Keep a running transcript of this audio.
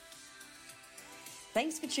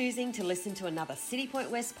Thanks for choosing to listen to another Citipointe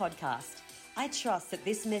West podcast. I trust that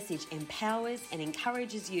this message empowers and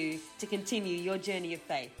encourages you to continue your journey of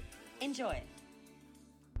faith. Enjoy.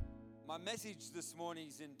 My message this morning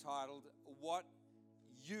is entitled, What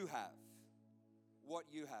You Have. What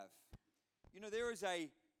You Have. You know, there is a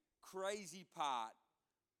crazy part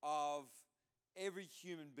of every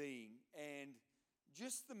human being and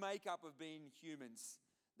just the makeup of being humans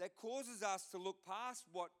that causes us to look past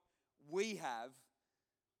what we have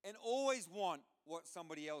and always want what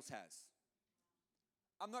somebody else has.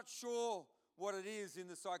 I'm not sure what it is in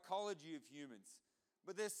the psychology of humans,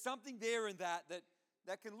 but there's something there in that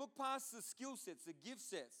can look past the skill sets, the gift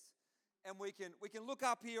sets, and we can look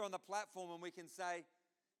up here on the platform and we can say,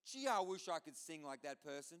 gee, I wish I could sing like that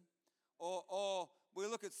person. Or we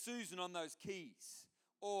look at Susan on those keys,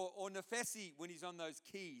 or Nefesi when he's on those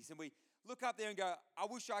keys, and we look up there and go, I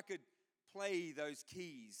wish I could play those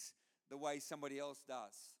keys the way somebody else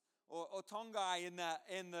does. Or Tongai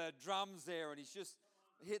in the drums there, and he's just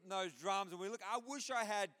hitting those drums, and we look, I wish I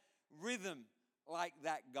had rhythm like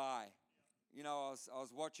that guy. You know, I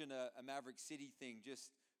was watching a Maverick City thing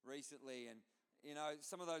just recently, and you know,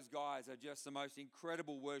 some of those guys are just the most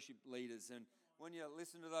incredible worship leaders, and when you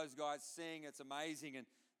listen to those guys sing, it's amazing. And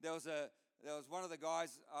there was one of the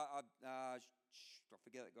guys, I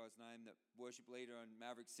forget that guy's name, that worship leader in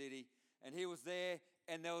Maverick City, and he was there,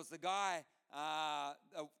 and there was the guy,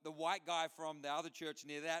 the white guy from the other church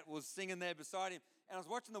near that was singing there beside him, and I was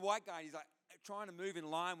watching the white guy, and he's like trying to move in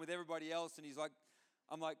line with everybody else, and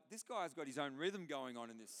I'm like, this guy's got his own rhythm going on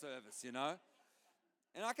in this service, you know?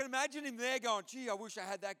 And I can imagine him there going, gee, I wish I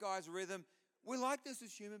had that guy's rhythm. We're like this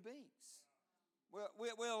as human beings.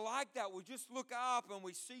 We're like that. We just look up and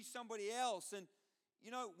we see somebody else, and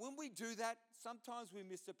you know, when we do that, sometimes we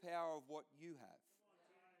miss the power of what you have.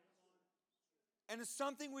 And it's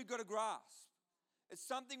something we've got to grasp. It's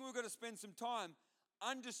something we've got to spend some time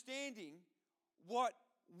understanding what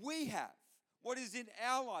we have, what is in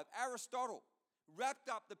our life. Aristotle wrapped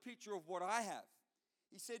up the picture of what I have.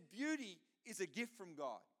 He said, beauty is a gift from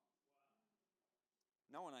God.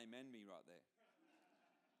 No one amen me right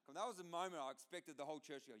there. That was the moment I expected the whole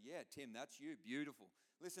church to go, yeah, Tim, that's you, beautiful.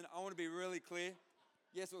 Listen, I want to be really clear.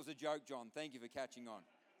 Yes, it was a joke, John. Thank you for catching on.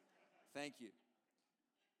 Thank you.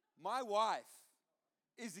 My wife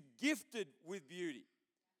is gifted with beauty.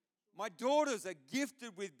 My daughters are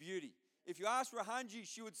gifted with beauty. If you ask Rahanji,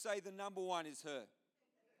 she would say the number one is her.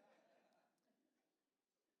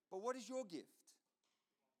 But what is your gift?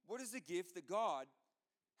 What is the gift that God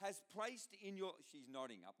has placed in your... She's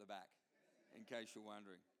nodding up the back, in case you're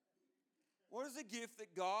wondering. What is the gift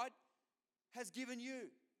that God has given you?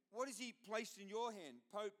 What has He placed in your hand?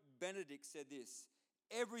 Pope Benedict said this,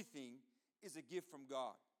 everything is a gift from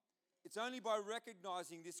God. It's only by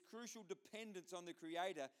recognizing this crucial dependence on the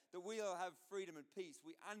Creator that we'll have freedom and peace.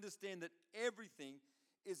 We understand that everything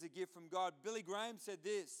is a gift from God. Billy Graham said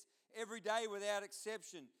this, every day without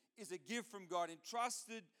exception is a gift from God,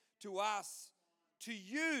 entrusted to us to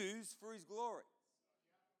use for His glory.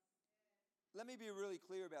 Let me be really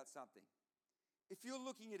clear about something. If you're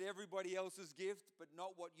looking at everybody else's gift but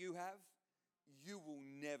not what you have, you will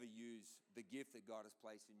never use the gift that God has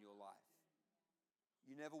placed in your life.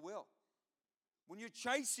 You never will. When you're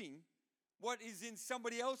chasing what is in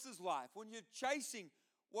somebody else's life, when you're chasing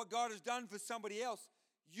what God has done for somebody else,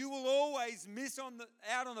 you will always miss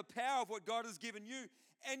out on the power of what God has given you,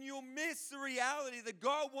 and you'll miss the reality that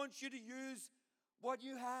God wants you to use what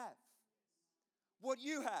you have. What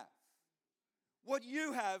you have. What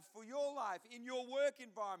you have for your life, in your work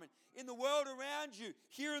environment, in the world around you,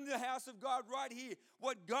 here in the house of God, right here.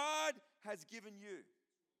 What God has given you.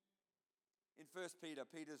 In 1 Peter,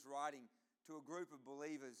 Peter's writing to a group of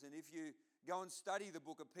believers. And if you go and study the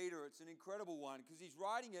book of Peter, it's an incredible one because he's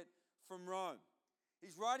writing it from Rome.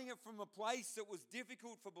 He's writing it from a place that was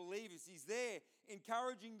difficult for believers. He's there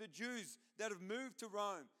encouraging the Jews that have moved to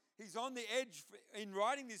Rome. He's on the edge in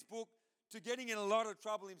writing this book to getting in a lot of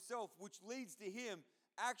trouble himself, which leads to him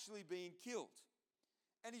actually being killed.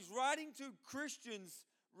 And he's writing to Christians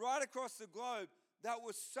right across the globe that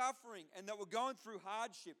were suffering and that were going through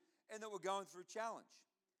hardship and that were going through challenge.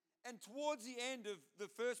 And towards the end of the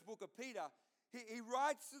first book of Peter, he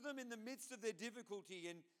writes to them in the midst of their difficulty,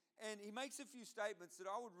 and he makes a few statements that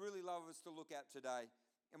I would really love us to look at today.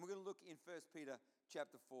 And we're going to look in 1 Peter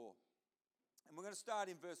chapter 4. And we're going to start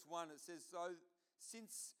in verse 1. It says, so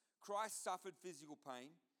since Christ suffered physical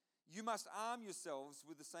pain, you must arm yourselves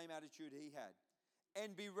with the same attitude He had,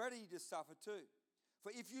 and be ready to suffer too.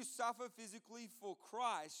 For if you suffer physically for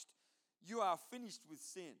Christ, you are finished with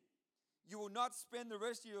sin. You will not spend the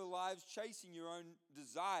rest of your lives chasing your own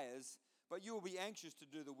desires, but you will be anxious to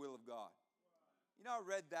do the will of God. You know, I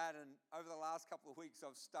read that, and over the last couple of weeks,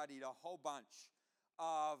 I've studied a whole bunch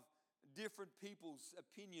of different people's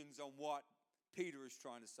opinions on what Peter is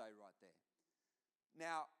trying to say right there.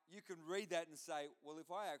 Now, you can read that and say, well, if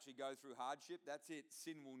I actually go through hardship, that's it.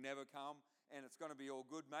 Sin will never come, and it's going to be all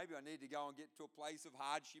good. Maybe I need to go and get to a place of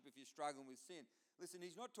hardship if you're struggling with sin. Listen,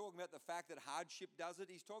 he's not talking about the fact that hardship does it.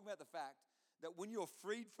 He's talking about the fact that when you're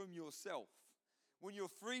freed from yourself, when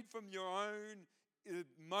you're freed from your own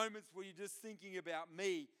moments where you're just thinking about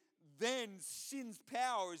me, then sin's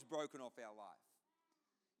power is broken off our life.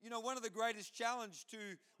 You know, one of the greatest challenges to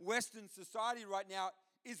Western society right now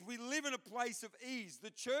is we live in a place of ease.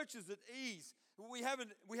 The church is at ease. We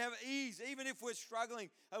have ease. Even if we're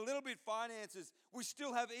struggling a little bit finances, we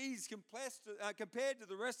still have ease compared to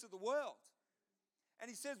the rest of the world. And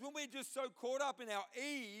he says when we're just so caught up in our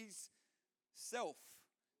ease, self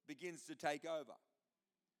begins to take over.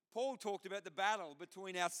 Paul talked about the battle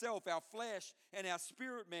between ourself, our flesh, and our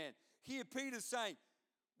spirit man. Here Peter's saying,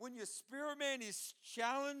 when your spirit man is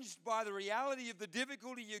challenged by the reality of the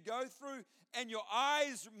difficulty you go through and your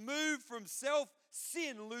eyes move from self,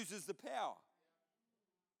 sin loses the power.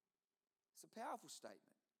 It's a powerful statement.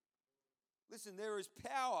 Listen, there is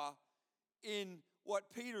power in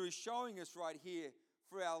what Peter is showing us right here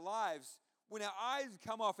for our lives when our eyes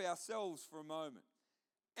come off ourselves for a moment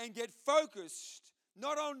and get focused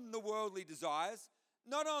not on the worldly desires,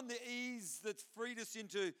 not on the ease that's freed us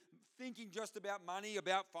into thinking just about money,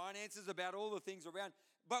 about finances, about all the things around,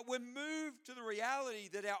 but we're moved to the reality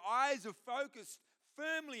that our eyes are focused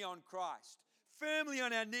firmly on Christ, firmly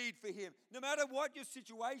on our need for Him. No matter what your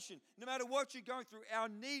situation, no matter what you're going through, our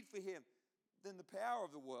need for Him, then the power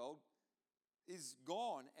of the world is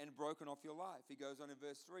gone and broken off your life. He goes on in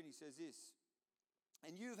verse 3 and he says this,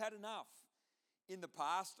 and you've had enough in the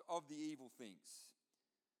past of the evil things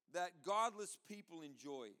that godless people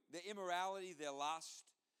enjoy, their immorality, their lust,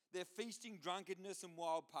 their feasting, drunkenness, and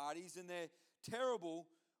wild parties, and their terrible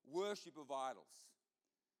worship of idols.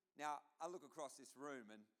 Now, I look across this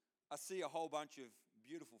room and I see a whole bunch of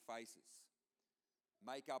beautiful faces.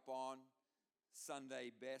 Makeup on,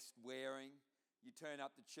 Sunday best wearing. You turn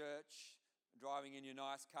up to church, driving in your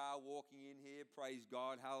nice car, walking in here, praise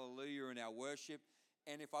God, hallelujah, in our worship.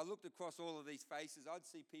 And if I looked across all of these faces, I'd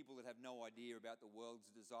see people that have no idea about the world's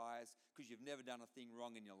desires because you've never done a thing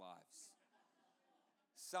wrong in your lives.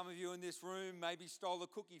 Some of you in this room maybe stole a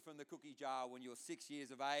cookie from the cookie jar when you were 6 years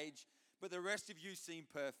of age, but the rest of you seem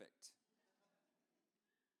perfect.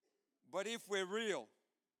 But if we're real,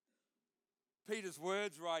 Peter's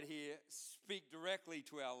words right here speak directly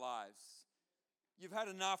to our lives. You've had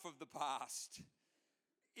enough of the past.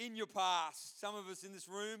 In your past, some of us in this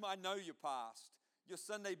room, I know your past. Your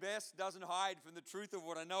Sunday best doesn't hide from the truth of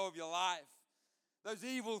what I know of your life. Those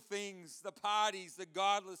evil things, the parties, the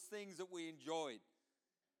godless things that we enjoyed.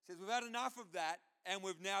 He says, we've had enough of that and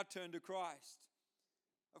we've now turned to Christ.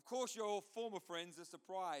 Of course, your former friends are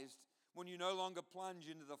surprised when you no longer plunge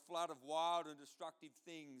into the flood of wild and destructive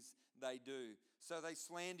things they do. So they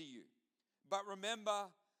slander you. But remember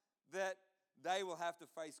that they will have to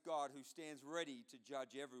face God who stands ready to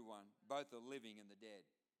judge everyone, both the living and the dead.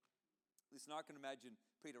 Listen, I can imagine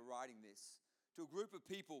Peter writing this to a group of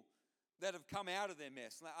people that have come out of their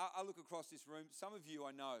mess. Now, I look across this room. Some of you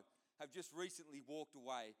I know have just recently walked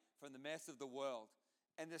away from the mess of the world.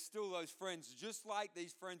 And there's still those friends, just like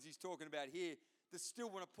these friends he's talking about here, that still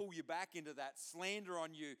want to pull you back into that, slander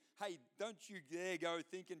on you. Hey, don't you dare go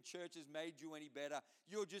thinking church has made you any better.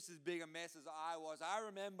 You're just as big a mess as I was. I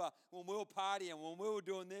remember when we were partying, when we were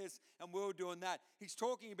doing this and we were doing that. He's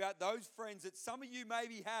talking about those friends that some of you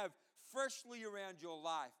maybe have freshly around your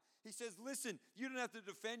life. He says, listen, you don't have to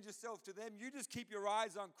defend yourself to them. You just keep your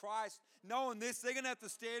eyes on Christ, knowing this, they're going to have to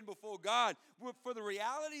stand before God for the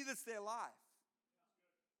reality that's their life.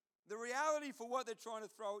 The reality for what they're trying to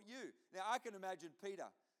throw at you. Now, I can imagine Peter.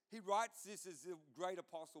 He writes this as the great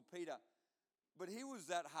apostle Peter, but he was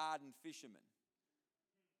that hardened fisherman.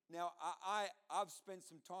 Now, I've spent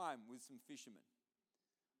some time with some fishermen.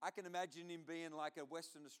 I can imagine him being like a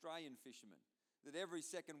Western Australian fisherman, that every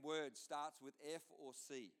second word starts with F or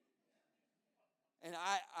C. And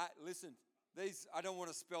listen, these, I don't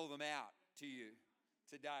want to spell them out to you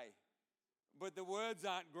today, but the words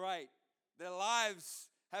aren't great. Their lives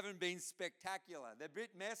haven't been spectacular. They're a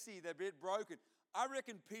bit messy, they're a bit broken. I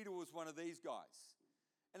reckon Peter was one of these guys.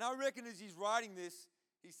 And I reckon as he's writing this,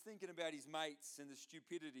 he's thinking about his mates and the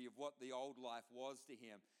stupidity of what the old life was to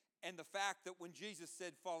him. And the fact that when Jesus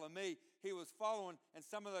said, follow me, he was following, and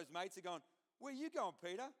some of those mates are going, where are you going,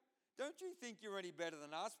 Peter? Don't you think you're any better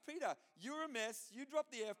than us? Peter, you're a mess. You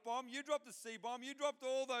dropped the F-bomb. You dropped the C-bomb. You dropped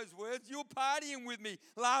all those words. You were partying with me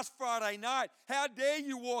last Friday night. How dare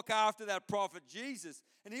you walk after that prophet Jesus?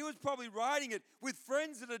 And he was probably writing it with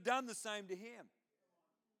friends that had done the same to him.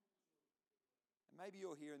 And maybe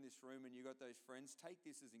you're here in this room and you've got those friends. Take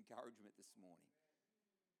this as encouragement this morning.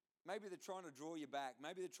 Maybe they're trying to draw you back.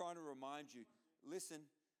 Maybe they're trying to remind you, listen,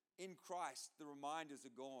 in Christ, the reminders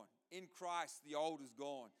are gone. In Christ, the old is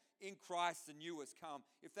gone. In Christ, the new has come.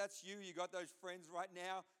 If that's you, you got those friends right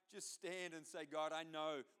now, just stand and say, God, I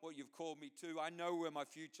know what you've called me to. I know where my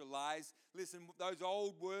future lies. Listen, those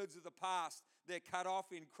old words of the past, they're cut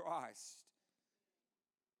off in Christ.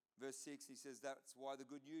 Verse 6, he says, that's why the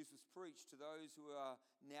good news was preached to those who are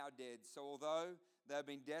now dead. So although they have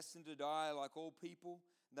been destined to die like all people,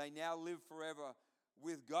 they now live forever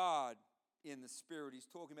with God in the Spirit. He's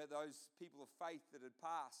talking about those people of faith that had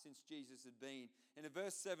passed since Jesus had been. And in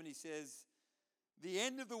verse 7 he says, the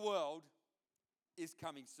end of the world is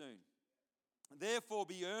coming soon. Therefore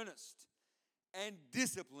be earnest and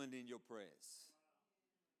disciplined in your prayers.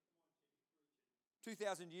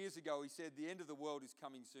 2,000 years ago he said the end of the world is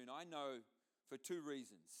coming soon. I know for two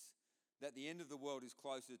reasons that the end of the world is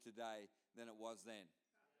closer today than it was then.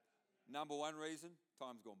 Number one reason,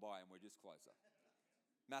 time's gone by and we're just closer.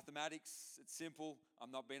 Mathematics, it's simple.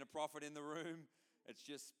 I'm not being a prophet in the room. It's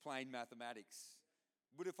just plain mathematics.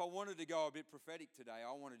 But if I wanted to go a bit prophetic today,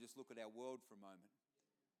 I want to just look at our world for a moment.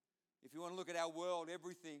 If you want to look at our world,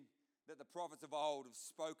 everything that the prophets of old have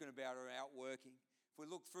spoken about are outworking. If we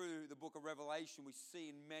look through the book of Revelation, we see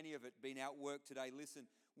in many of it being outworked today. Listen,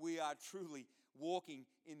 we are truly walking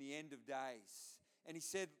in the end of days. And he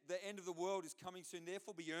said, the end of the world is coming soon.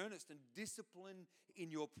 Therefore, be earnest and disciplined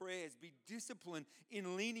in your prayers. Be disciplined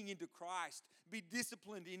in leaning into Christ. Be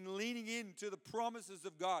disciplined in leaning into the promises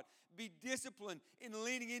of God. Be disciplined in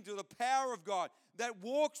leaning into the power of God that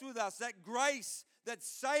walks with us. That grace that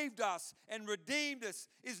saved us and redeemed us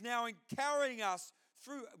is now carrying us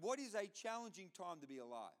through what is a challenging time to be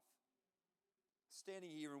alive.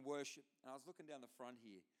 Standing here in worship, and I was looking down the front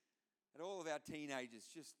here, and all of our teenagers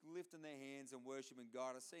just lifting their hands and worshiping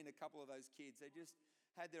God. I've seen a couple of those kids. They just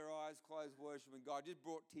had their eyes closed worshiping God. Just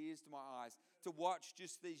brought tears to my eyes to watch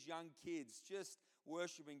just these young kids just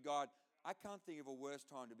worshiping God. I can't think of a worse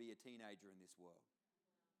time to be a teenager in this world.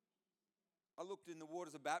 I looked in the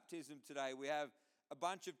waters of baptism today. We have a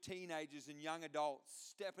bunch of teenagers and young adults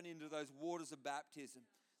stepping into those waters of baptism.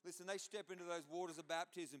 Listen, they step into those waters of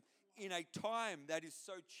baptism in a time that is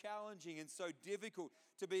so challenging and so difficult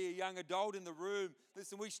to be a young adult in the room.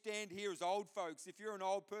 Listen, we stand here as old folks. If you're an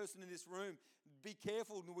old person in this room, be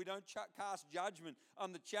careful we don't cast judgment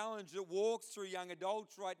on the challenge that walks through young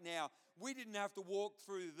adults right now. We didn't have to walk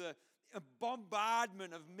through the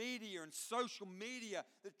bombardment of media and social media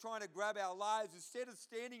that's trying to grab our lives. Instead of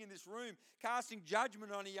standing in this room casting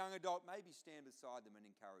judgment on a young adult, maybe stand beside them and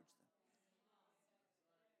encourage them.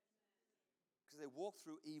 Because they walk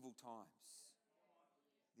through evil times.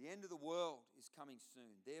 The end of the world is coming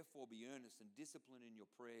soon. Therefore, be earnest and disciplined in your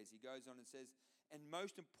prayers. He goes on and says, and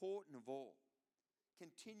most important of all,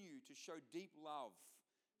 continue to show deep love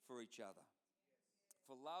for each other.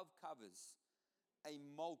 For love covers a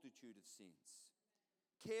multitude of sins.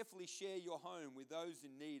 Carefully share your home with those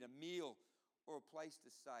in need, a meal or a place to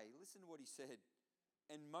stay. Listen to what he said.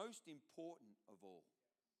 And most important of all.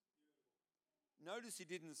 Notice he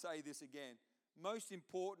didn't say this again. Most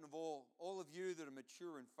important of all of you that are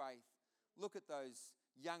mature in faith, look at those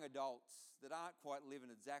young adults that aren't quite living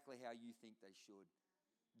exactly how you think they should.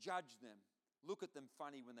 Judge them. Look at them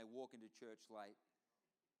funny when they walk into church late.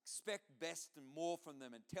 Expect best and more from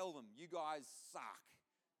them and tell them, you guys suck.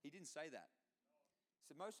 He didn't say that. He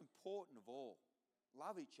said, most important of all,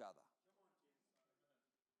 love each other.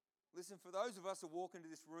 Listen, for those of us who walk into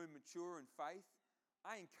this room mature in faith,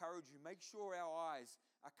 I encourage you, make sure our eyes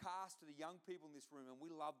are cast to the young people in this room and we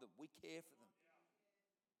love them, we care for them.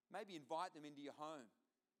 Maybe invite them into your home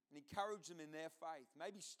and encourage them in their faith.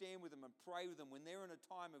 Maybe stand with them and pray with them when they're in a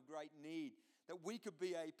time of great need, that we could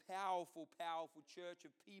be a powerful, powerful church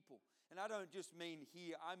of people. And I don't just mean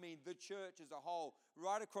here, I mean the church as a whole,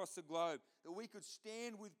 right across the globe, that we could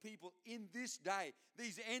stand with people in this day,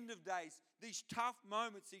 these end of days, these tough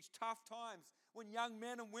moments, these tough times, when young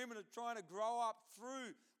men and women are trying to grow up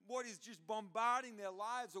through what is just bombarding their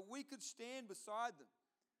lives, that we could stand beside them.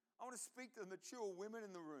 I want to speak to the mature women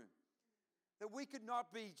in the room, that we could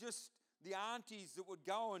not be just the aunties that would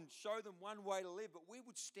go and show them one way to live, but we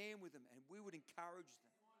would stand with them and we would encourage them.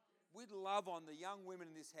 We'd love on the young women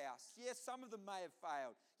in this house. Yes, some of them may have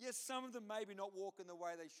failed. Yes, some of them maybe not walking the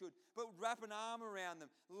way they should, but wrap an arm around them,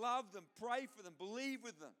 love them, pray for them, believe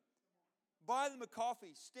with them. Buy them a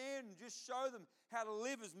coffee. Stand and just show them how to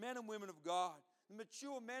live as men and women of God. The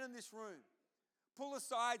mature men in this room. Pull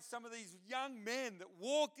aside some of these young men that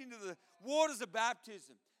walked into the waters of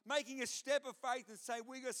baptism, making a step of faith and say,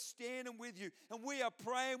 we are standing with you, and we are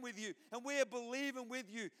praying with you, and we are believing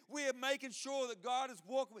with you. We are making sure that God is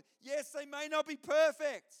walking with you. Yes, they may not be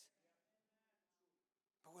perfect,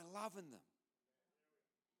 but we're loving them.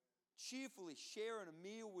 Cheerfully sharing a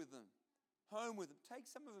meal with them, home with them. Take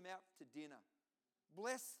some of them out to dinner.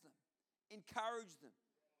 Bless them. Encourage them,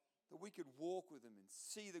 that we could walk with them and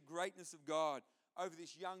see the greatness of God over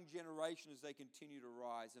this young generation as they continue to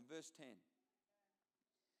rise. In verse 10,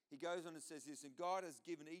 he goes on and says this, and God has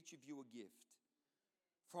given each of you a gift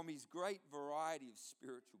from his great variety of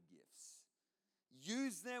spiritual gifts.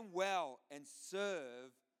 Use them well and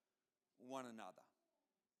serve one another.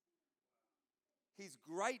 His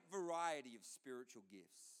great variety of spiritual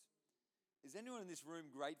gifts. Is anyone in this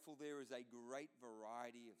room grateful there is a great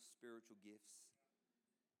variety of spiritual gifts?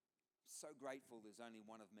 I'm so grateful there's only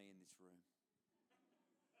one of me in this room.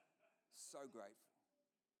 So grateful.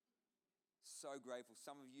 So grateful.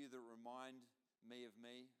 Some of you that remind me of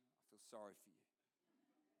me, I feel sorry for you.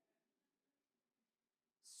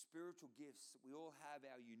 Spiritual gifts. We all have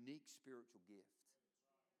our unique spiritual gift.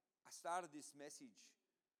 I started this message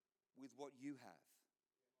with what you have.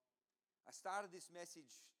 I started this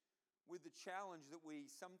message with the challenge that we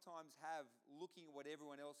sometimes have looking at what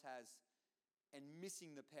everyone else has and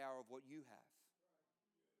missing the power of what you have.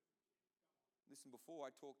 Listen, before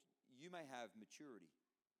I talked, you may have maturity.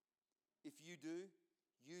 If you do,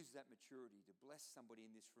 use that maturity to bless somebody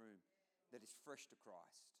in this room that is fresh to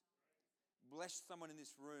Christ. Bless someone in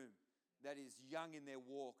this room that is young in their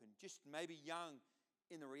walk and just maybe young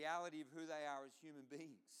in the reality of who they are as human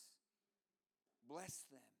beings. Bless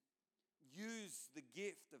them. Use the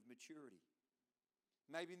gift of maturity.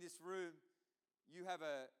 Maybe in this room, you have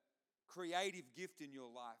a creative gift in your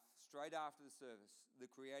life. Straight after the service, the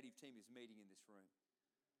creative team is meeting in this room.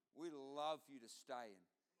 We'd love for you to stay and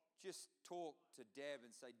just talk to Deb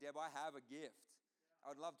and say, Deb, I have a gift.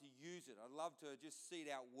 I'd love to use it. I'd love to just see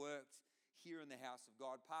it out worked here in the house of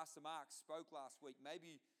God. Pastor Mark spoke last week.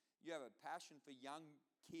 Maybe you have a passion for young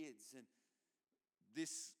kids and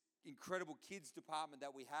this incredible kids department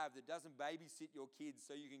that we have that doesn't babysit your kids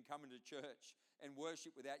so you can come into church and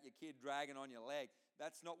worship without your kid dragging on your leg.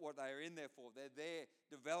 That's not what they're in there for. They're there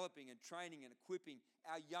developing and training and equipping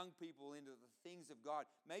our young people into the things of God.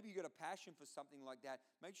 Maybe you've got a passion for something like that.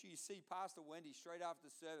 Make sure you see Pastor Wendy straight after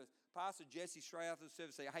the service, Pastor Jesse straight after the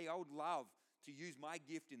service. Say, hey, I would love to use my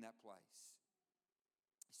gift in that place.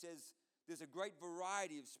 He says there's a great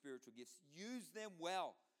variety of spiritual gifts. Use them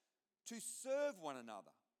well to serve one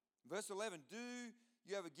another. Verse 11, do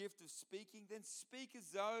you have a gift of speaking? Then speak as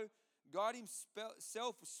though God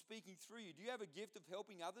himself was speaking through you. Do you have a gift of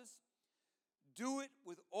helping others? Do it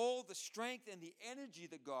with all the strength and the energy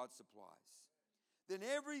that God supplies. Then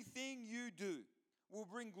everything you do will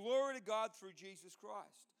bring glory to God through Jesus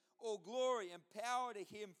Christ. All glory and power to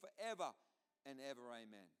him forever and ever.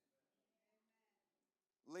 Amen.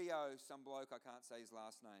 Leo, some bloke, I can't say his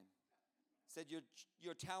last name, said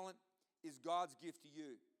your talent is God's gift to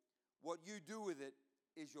you. What you do with it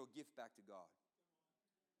is your gift back to God.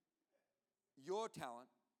 Your talent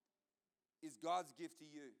is God's gift to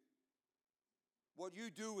you. What you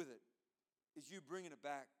do with it is you bringing it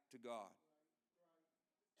back to God.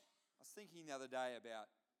 I was thinking the other day about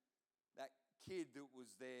that kid that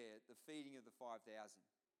was there at the feeding of the 5,000.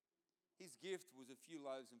 His gift was a few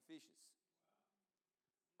loaves and fishes.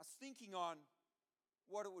 I was thinking on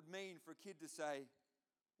what it would mean for a kid to say,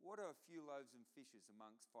 what are a few loaves and fishes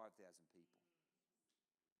amongst 5,000 people?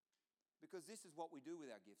 Because this is what we do with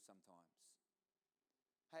our gifts sometimes.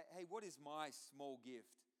 Hey, what is my small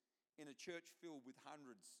gift in a church filled with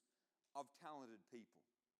hundreds of talented people?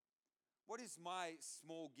 What is my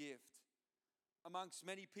small gift amongst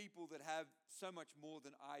many people that have so much more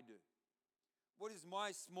than I do? What is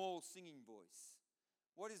my small singing voice?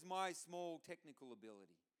 What is my small technical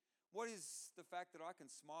ability? What is the fact that I can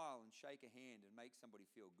smile and shake a hand and make somebody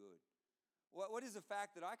feel good? What is the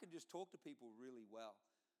fact that I can just talk to people really well?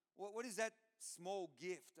 What is that small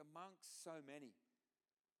gift amongst so many?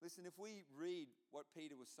 Listen, if we read what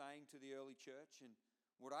Peter was saying to the early church and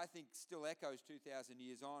what I think still echoes 2,000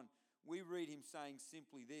 years on, we read him saying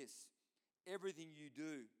simply this: everything you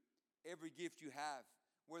do, every gift you have,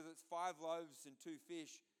 whether it's 5 loaves and 2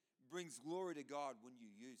 fish, brings glory to God when you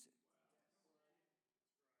use it.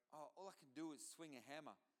 Oh, all I can do is swing a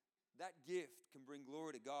hammer. That gift can bring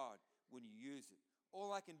glory to God when you use it.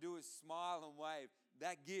 All I can do is smile and wave.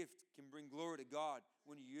 That gift can bring glory to God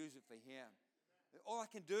when you use it for him. All I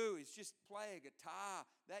can do is just play a guitar.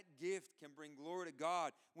 That gift can bring glory to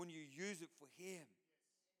God when you use it for Him.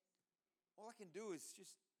 All I can do is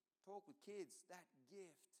just talk with kids. That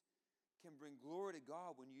gift can bring glory to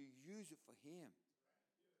God when you use it for Him.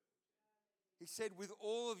 He said, with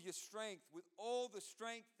all of your strength, with all the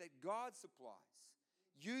strength that God supplies,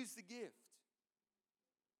 use the gift.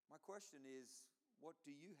 My question is, what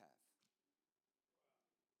do you have?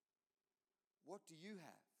 What do you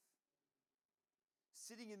have?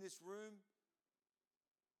 Sitting in this room,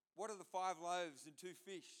 what are the 5 loaves and 2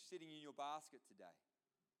 fish sitting in your basket today?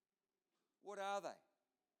 What are they?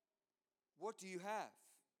 What do you have?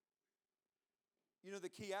 You know, the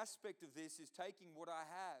key aspect of this is taking what I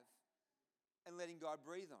have and letting God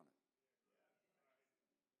breathe on it.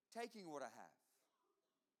 Taking what I have.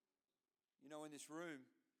 You know, in this room,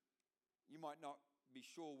 you might not be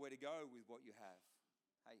sure where to go with what you have.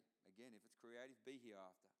 Hey, again, if it's creative, be here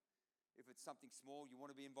after. If it's something small, you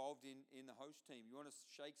want to be involved in the host team. You want to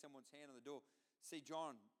shake someone's hand on the door. See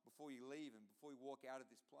John before you leave and before you walk out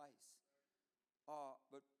of this place. Oh,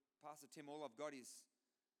 but Pastor Tim, all I've got is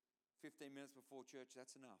 15 minutes before church.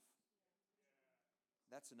 That's enough.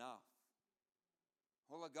 That's enough.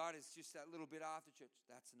 All I got is just that little bit after church.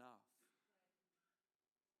 That's enough.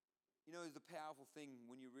 You know, the powerful thing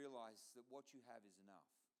when you realize that what you have is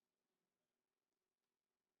enough.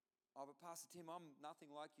 Oh, but Pastor Tim, I'm nothing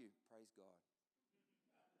like you. Praise God.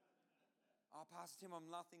 Oh, Pastor Tim, I'm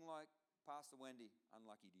nothing like Pastor Wendy.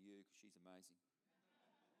 Unlucky to you because she's amazing.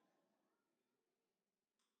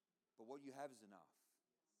 But what you have is enough.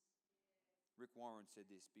 Rick Warren said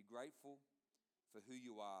this, be grateful for who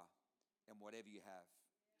you are and whatever you have.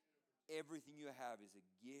 Everything you have is a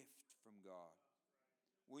gift from God.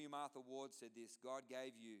 William Arthur Ward said this, God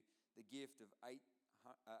gave you the gift of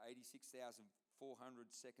 86,400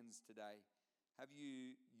 seconds today. Have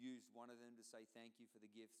you used one of them to say thank you for the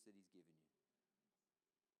gifts that He's given you?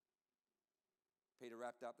 Peter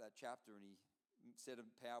wrapped up that chapter and he said a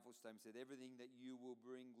powerful statement, said everything that you will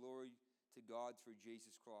bring glory to God through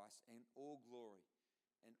Jesus Christ, and all glory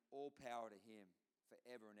and all power to Him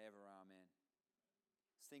forever and ever. Amen.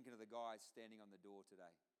 I was thinking of the guys standing on the door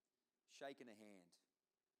today, shaking a hand.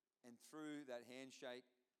 And through that handshake,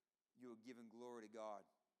 you are given glory to God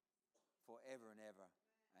forever and ever.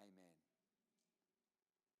 Amen.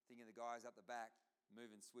 Thinking of the guys up the back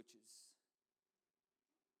moving switches.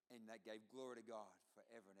 And that gave glory to God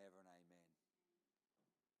forever and ever and amen.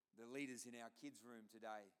 The leaders in our kids' room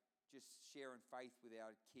today, just sharing faith with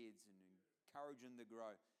our kids and encouraging them to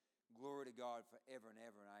grow. Glory to God forever and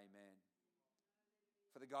ever and amen.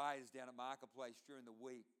 For the guys down at Marketplace during the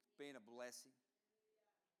week, being a blessing.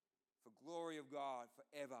 For glory of God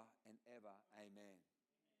forever and ever, amen.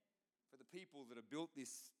 For the people that have built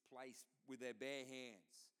this place with their bare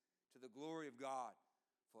hands, to the glory of God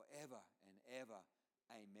forever and ever,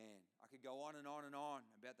 amen. I could go on and on and on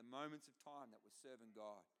about the moments of time that we're serving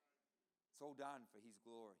God. It's all done for His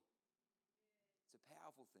glory. It's a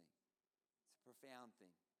powerful thing. It's a profound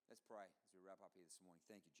thing. Let's pray as we wrap up here this morning.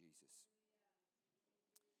 Thank you, Jesus.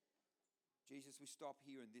 Jesus, we stop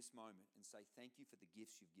here in this moment and say thank you for the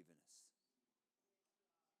gifts you've given us.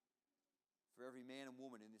 For every man and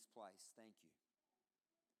woman in this place, thank you.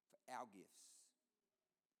 For our gifts.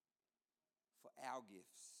 For our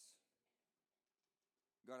gifts.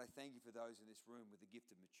 God, I thank you for those in this room with the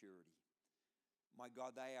gift of maturity. My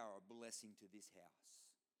God, they are a blessing to this house.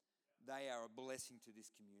 They are a blessing to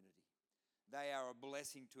this community. They are a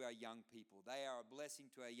blessing to our young people. They are a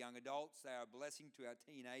blessing to our young adults. They are a blessing to our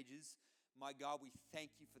teenagers. My God, we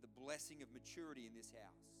thank you for the blessing of maturity in this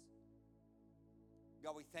house.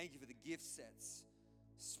 God, we thank you for the gift sets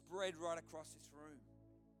spread right across this room.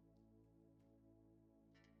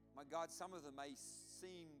 My God, some of them may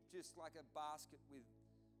seem just like a basket with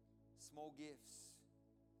small gifts.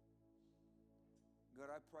 God,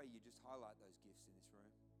 I pray you just highlight those gifts in this room.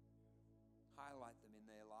 Highlight them in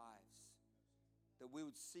their lives. That we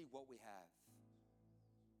would see what we have.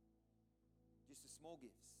 Just the small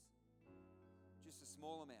gifts. Just the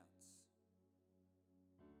small amounts.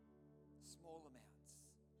 Small amounts.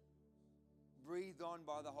 Breathed on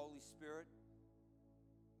by the Holy Spirit.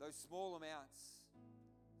 Those small amounts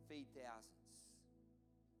feed thousands.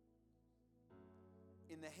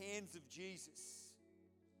 In the hands of Jesus,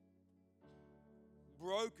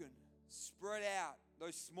 broken, spread out,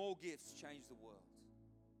 those small gifts change the world.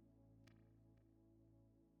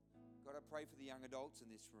 God, I pray for the young adults in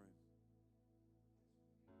this room.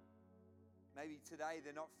 Maybe today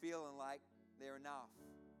they're not feeling like they're enough.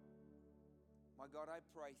 My God, I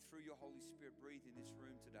pray through your Holy Spirit, breathe in this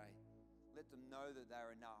room today. Let them know that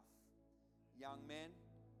they're enough. Young men,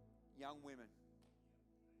 young women,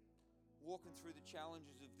 walking through the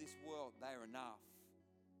challenges of this world, they are enough.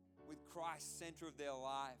 With Christ center of their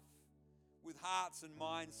life, with hearts and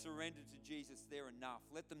minds surrendered to Jesus, they're enough.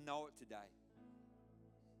 Let them know it today.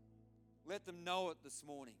 Let them know it this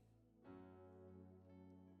morning.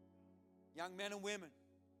 Young men and women,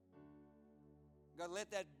 God,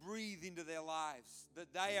 let that breathe into their lives,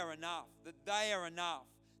 that they are enough, that they are enough,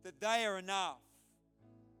 that they are enough.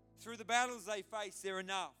 Through the battles they face, they're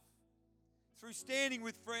enough. Through standing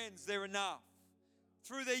with friends, they're enough.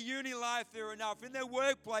 Through their uni life, they're enough. In their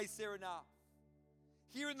workplace, they're enough.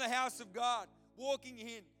 Here in the house of God, walking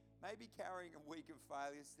in, maybe carrying a week of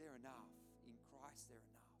failures, they're enough. In Christ, they're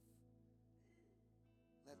enough.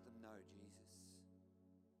 Let them know, Jesus.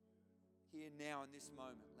 Here now in this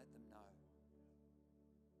moment, let them know.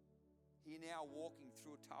 Here now walking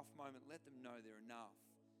through a tough moment, let them know they're enough.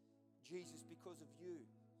 Jesus, because of you.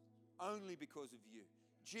 Only because of you.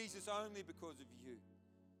 Jesus, only because of you.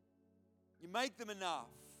 You make them enough.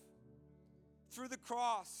 Through the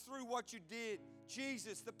cross, through what you did,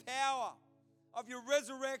 Jesus, the power of your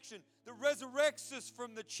resurrection that resurrects us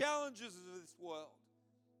from the challenges of this world,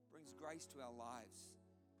 brings grace to our lives.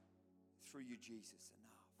 Through you, Jesus,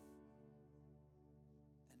 enough.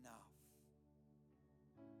 Enough.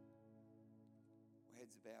 Well,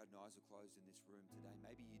 heads are bowed and eyes are closed in this room today.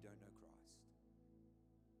 Maybe you don't know Christ.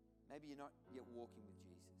 Maybe you're not yet walking with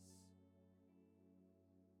Jesus.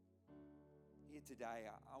 Here today,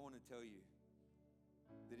 I want to tell you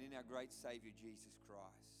that in our great Savior, Jesus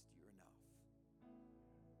Christ, you're enough.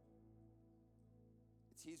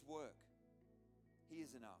 It's His work. He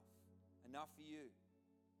is enough. Enough for you.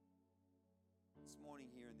 This morning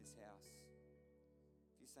here in this house,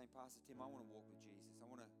 if you're saying, Pastor Tim, I want to walk with Jesus. I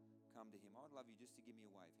want to come to Him. I would love you just to give me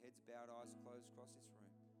a wave. Heads bowed, eyes closed across this room.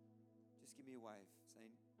 Just give me a wave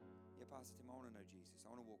saying, yeah, Pastor Tim, I want to know Jesus. I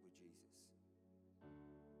want to walk with Jesus.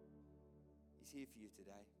 He's here for you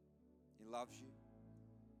today. He loves you.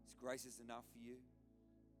 His grace is enough for you.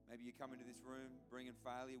 Maybe you come into this room bringing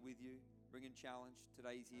failure with you, bringing challenge.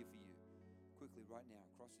 Today He's here for you. Quickly, right now,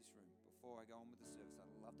 across this room, before I go on with the service,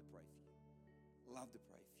 I'd love to pray for you. Love to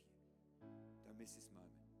pray for you. Don't miss this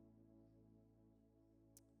moment.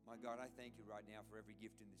 My God, I thank you right now for every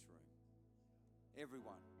gift in this room.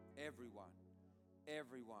 Everyone, everyone,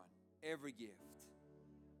 everyone, every gift.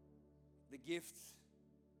 The gift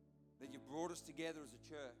that you brought us together as a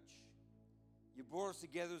church. You brought us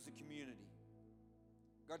together as a community.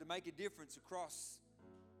 God, to make a difference across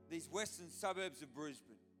these western suburbs of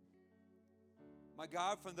Brisbane. My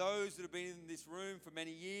God, from those that have been in this room for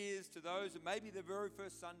many years to those that maybe the very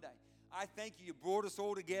first Sunday, I thank you brought us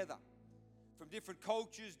all together from different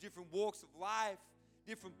cultures, different walks of life,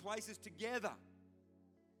 different places together.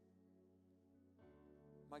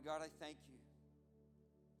 My God, I thank you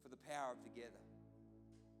for the power of together.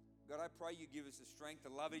 God, I pray you give us the strength to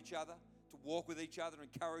love each other, to walk with each other,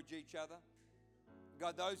 encourage each other.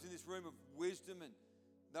 God, those in this room of wisdom and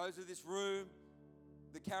those in this room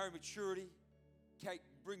that carry maturity,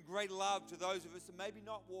 bring great love to those of us that maybe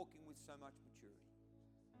not walking with so much maturity.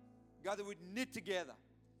 God, that we'd knit together,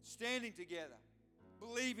 standing together,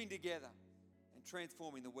 believing together, and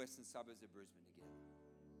transforming the western suburbs of Brisbane together.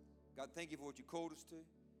 God, thank you for what you called us to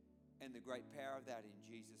and the great power of that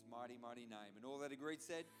in Jesus' mighty, mighty name. And all that agreed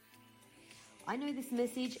said, I know this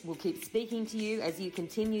message will keep speaking to you as you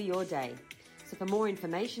continue your day. So for more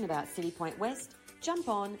information about Citipointe West, jump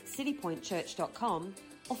on citipointechurch.com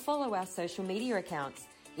or follow our social media accounts,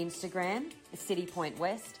 Instagram, Citipointe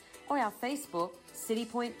West, or our Facebook,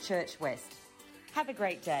 Citipointe Church West. Have a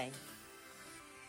great day.